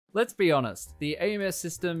Let's be honest, the AMS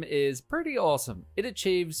system is pretty awesome. It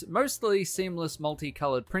achieves mostly seamless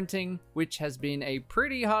multicolored printing, which has been a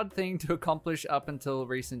pretty hard thing to accomplish up until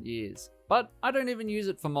recent years. But I don't even use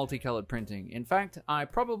it for multicolored printing. In fact, I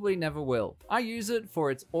probably never will. I use it for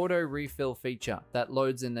its auto-refill feature that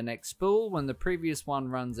loads in the next spool when the previous one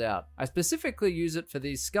runs out. I specifically use it for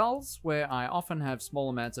these skulls, where I often have small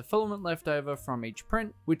amounts of filament left over from each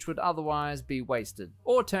print, which would otherwise be wasted,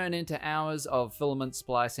 or turn into hours of filament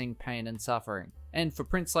splicing, pain and suffering. And for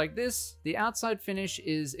prints like this, the outside finish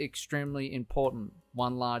is extremely important.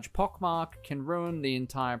 One large pockmark can ruin the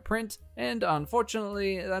entire print, and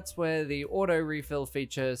unfortunately, that's where the auto-refill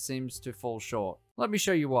feature seems to fall short. Let me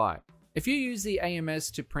show you why. If you use the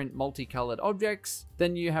AMS to print multicolored objects,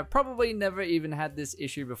 then you have probably never even had this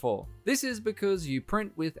issue before. This is because you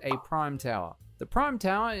print with a prime tower. The prime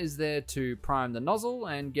tower is there to prime the nozzle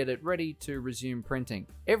and get it ready to resume printing.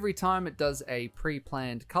 Every time it does a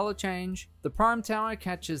pre-planned color change, the prime tower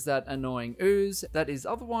catches that annoying ooze that is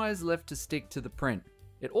otherwise left to stick to the print.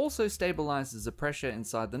 It also stabilizes the pressure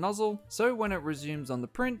inside the nozzle, so when it resumes on the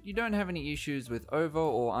print, you don't have any issues with over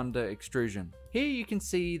or under extrusion. Here you can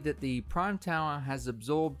see that the prime tower has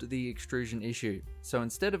absorbed the extrusion issue. So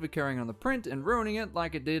instead of occurring on the print and ruining it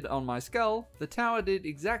like it did on my skull, the tower did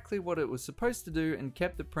exactly what it was supposed to do and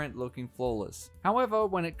kept the print looking flawless. However,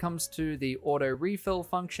 when it comes to the auto refill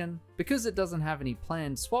function, because it doesn't have any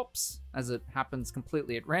planned swaps, as it happens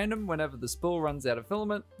completely at random whenever the spool runs out of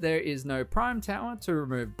filament, there is no prime tower to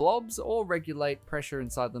remove blobs or regulate pressure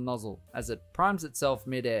inside the nozzle, as it primes itself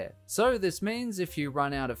mid-air. So this means if you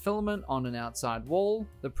run out of filament on an outside wall,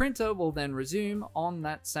 the printer will then resume on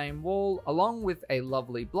that same wall along with a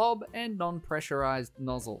lovely blob and non-pressurized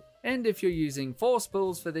nozzle. And if you're using 4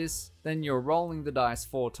 spools for this, then you're rolling the dice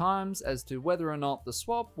 4 times as to whether or not the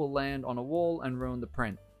swap will land on a wall and ruin the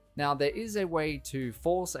print. Now there is a way to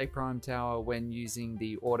force a prime tower when using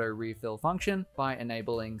the auto refill function by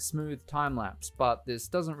enabling smooth time-lapse, but this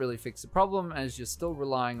doesn't really fix the problem as you're still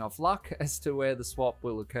relying off luck as to where the swap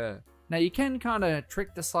will occur. Now you can kind of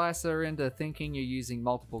trick the slicer into thinking you're using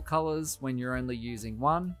multiple colors when you're only using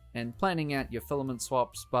one and planning out your filament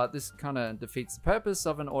swaps, but this kind of defeats the purpose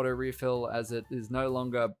of an auto refill as it is no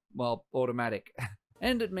longer, well, automatic.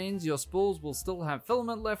 And it means your spools will still have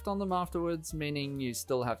filament left on them afterwards, meaning you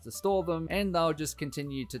still have to store them and they'll just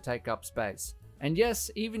continue to take up space. And yes,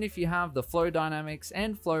 even if you have the flow dynamics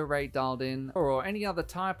and flow rate dialed in, or any other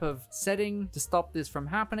type of setting to stop this from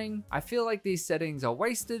happening, I feel like these settings are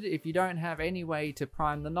wasted if you don't have any way to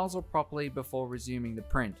prime the nozzle properly before resuming the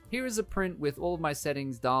print. Here is a print with all of my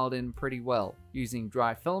settings dialed in pretty well, using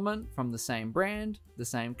dry filament from the same brand, the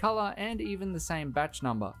same color, and even the same batch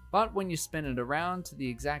number. But when you spin it around to the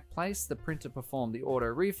exact place the printer performed the auto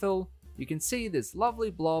refill, you can see this lovely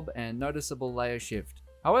blob and noticeable layer shift.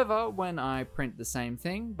 However, when I print the same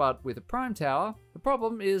thing but with a prime tower, the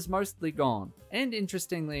problem is mostly gone. And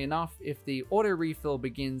interestingly enough, if the auto refill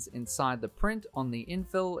begins inside the print on the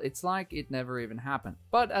infill, it's like it never even happened.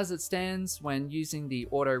 But as it stands, when using the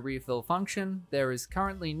auto refill function, there is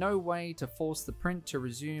currently no way to force the print to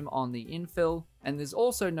resume on the infill, and there's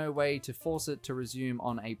also no way to force it to resume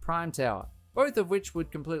on a prime tower, both of which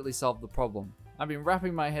would completely solve the problem. I've been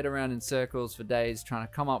wrapping my head around in circles for days trying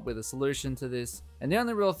to come up with a solution to this, and the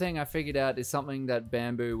only real thing I figured out is something that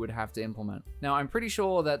Bambu would have to implement. Now I'm pretty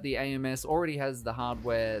sure that the AMS already has the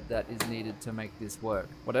hardware that is needed to make this work.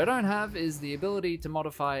 What I don't have is the ability to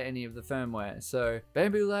modify any of the firmware, so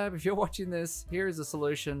Bambu Lab, if you're watching this, here is a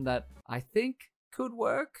solution that I think could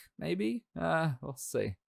work, maybe? We'll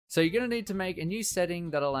see. So you're going to need to make a new setting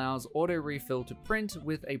that allows auto refill to print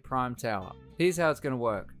with a prime tower. Here's how it's going to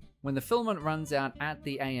work. When the filament runs out at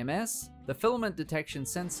the AMS, the filament detection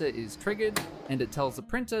sensor is triggered and it tells the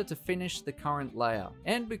printer to finish the current layer.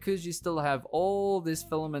 And because you still have all this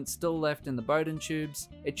filament still left in the Bowden tubes,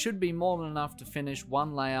 it should be more than enough to finish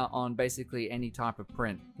one layer on basically any type of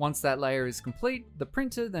print. Once that layer is complete, the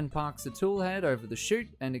printer then parks the tool head over the chute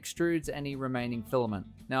and extrudes any remaining filament.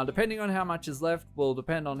 Now, depending on how much is left will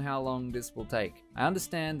depend on how long this will take. I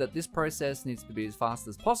understand that this process needs to be as fast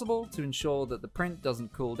as possible to ensure that the print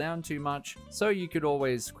doesn't cool down too much, so you could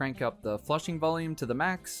always crank up the flushing volume to the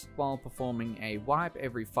max while performing a wipe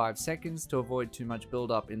every 5 seconds to avoid too much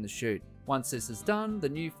buildup in the chute. Once this is done, the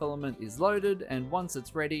new filament is loaded, and once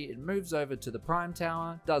it's ready, it moves over to the prime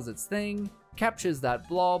tower, does its thing, captures that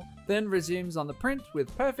blob, then resumes on the print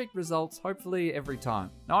with perfect results hopefully every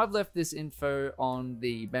time. Now I've left this info on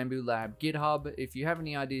the Bambu Lab GitHub. If you have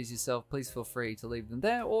any ideas yourself, please feel free to leave them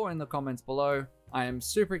there or in the comments below. I am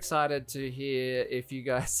super excited to hear if you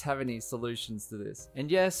guys have any solutions to this.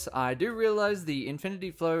 And yes, I do realize the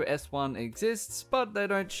Infinity Flow S1 exists, but they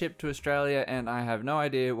don't ship to Australia and I have no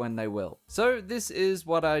idea when they will. So this is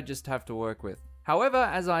what I just have to work with. However,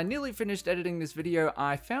 as I nearly finished editing this video,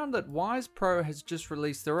 I found that Wise Pro has just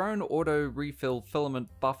released their own auto-refill filament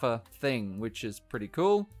buffer thing, which is pretty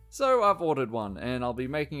cool. So I've ordered one, and I'll be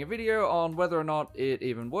making a video on whether or not it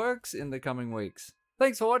even works in the coming weeks.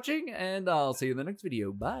 Thanks for watching, and I'll see you in the next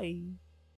video. Bye!